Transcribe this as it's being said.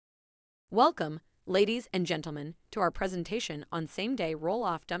Welcome, ladies and gentlemen, to our presentation on same-day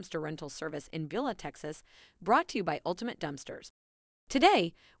roll-off dumpster rental service in Bula, Texas, brought to you by Ultimate Dumpsters.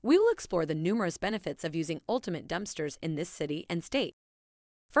 Today, we will explore the numerous benefits of using Ultimate Dumpsters in this city and state.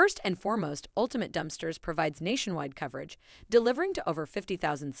 First and foremost, Ultimate Dumpsters provides nationwide coverage, delivering to over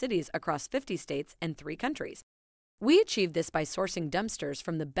 50,000 cities across 50 states and 3 countries. We achieve this by sourcing dumpsters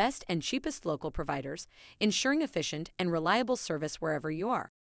from the best and cheapest local providers, ensuring efficient and reliable service wherever you are.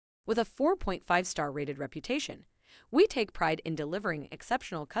 With a 4.5-star rated reputation, we take pride in delivering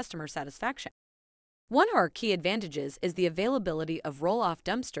exceptional customer satisfaction. One of our key advantages is the availability of roll-off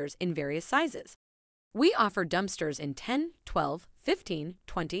dumpsters in various sizes. We offer dumpsters in 10, 12, 15,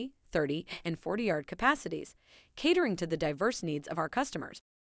 20, 30, and 40-yard capacities, catering to the diverse needs of our customers.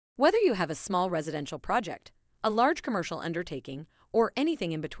 Whether you have a small residential project, a large commercial undertaking, or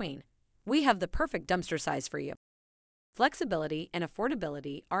anything in between, we have the perfect dumpster size for you. Flexibility and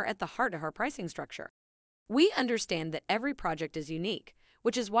affordability are at the heart of our pricing structure. We understand that every project is unique,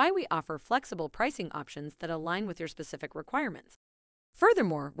 which is why we offer flexible pricing options that align with your specific requirements.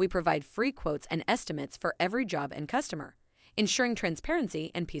 Furthermore, we provide free quotes and estimates for every job and customer, ensuring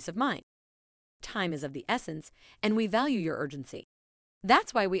transparency and peace of mind. Time is of the essence, and we value your urgency.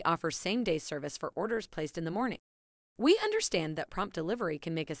 That's why we offer same-day service for orders placed in the morning. We understand that prompt delivery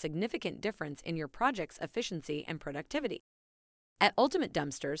can make a significant difference in your project's efficiency and productivity. At Ultimate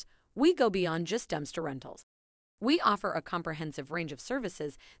Dumpsters, we go beyond just dumpster rentals. We offer a comprehensive range of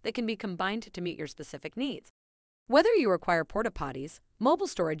services that can be combined to meet your specific needs. Whether you require porta potties, mobile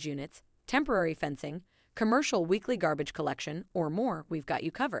storage units, temporary fencing, commercial weekly garbage collection, or more, we've got you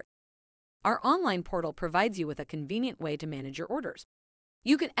covered. Our online portal provides you with a convenient way to manage your orders.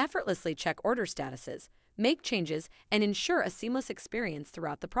 You can effortlessly check order statuses, make changes, and ensure a seamless experience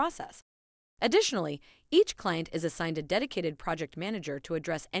throughout the process. Additionally, each client is assigned a dedicated project manager to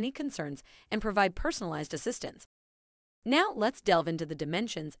address any concerns and provide personalized assistance. Now let's delve into the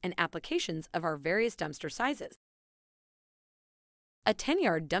dimensions and applications of our various dumpster sizes. A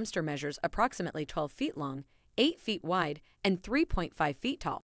 10-yard dumpster measures approximately 12 feet long, 8 feet wide, and 3.5 feet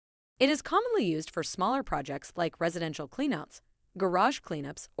tall. It is commonly used for smaller projects like residential cleanouts, garage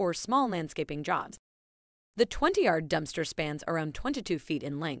cleanups, or small landscaping jobs. The 20-yard dumpster spans around 22 feet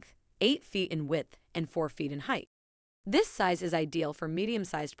in length, 8 feet in width, and 4 feet in height. This size is ideal for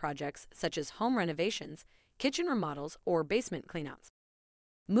medium-sized projects such as home renovations, kitchen remodels, or basement cleanouts.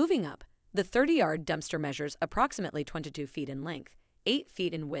 Moving up, the 30-yard dumpster measures approximately 22 feet in length, 8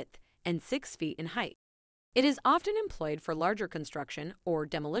 feet in width, and 6 feet in height. It is often employed for larger construction or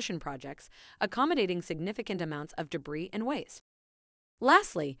demolition projects, accommodating significant amounts of debris and waste.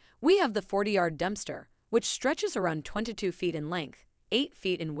 Lastly, we have the 40-yard dumpster, which stretches around 22 feet in length, 8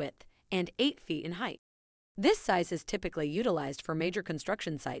 feet in width, and 8 feet in height. This size is typically utilized for major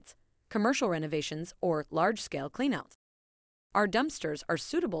construction sites, commercial renovations, or large-scale cleanouts. Our dumpsters are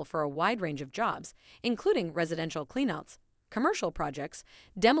suitable for a wide range of jobs, including residential cleanouts, commercial projects,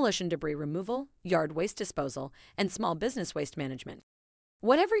 demolition debris removal, yard waste disposal, and small business waste management.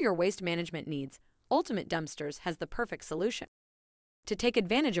 Whatever your waste management needs, Ultimate Dumpsters has the perfect solution. To take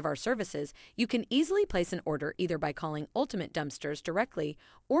advantage of our services, you can easily place an order either by calling Ultimate Dumpsters directly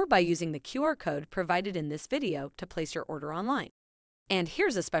or by using the QR code provided in this video to place your order online. And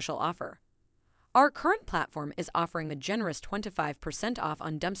here's a special offer. Our current platform is offering a generous 25% off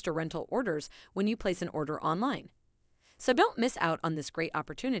on dumpster rental orders when you place an order online. So don't miss out on this great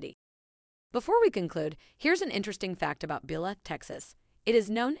opportunity. Before we conclude, here's an interesting fact about Bula, Texas. It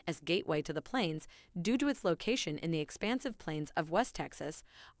is known as Gateway to the Plains due to its location in the expansive plains of West Texas,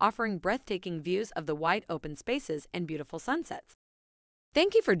 offering breathtaking views of the wide open spaces and beautiful sunsets.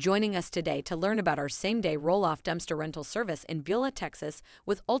 Thank you for joining us today to learn about our same-day roll-off dumpster rental service in Bula, Texas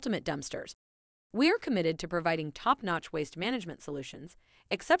with Ultimate Dumpsters. We are committed to providing top-notch waste management solutions,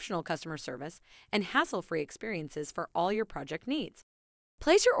 exceptional customer service, and hassle-free experiences for all your project needs.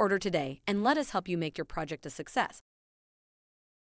 Place your order today and let us help you make your project a success.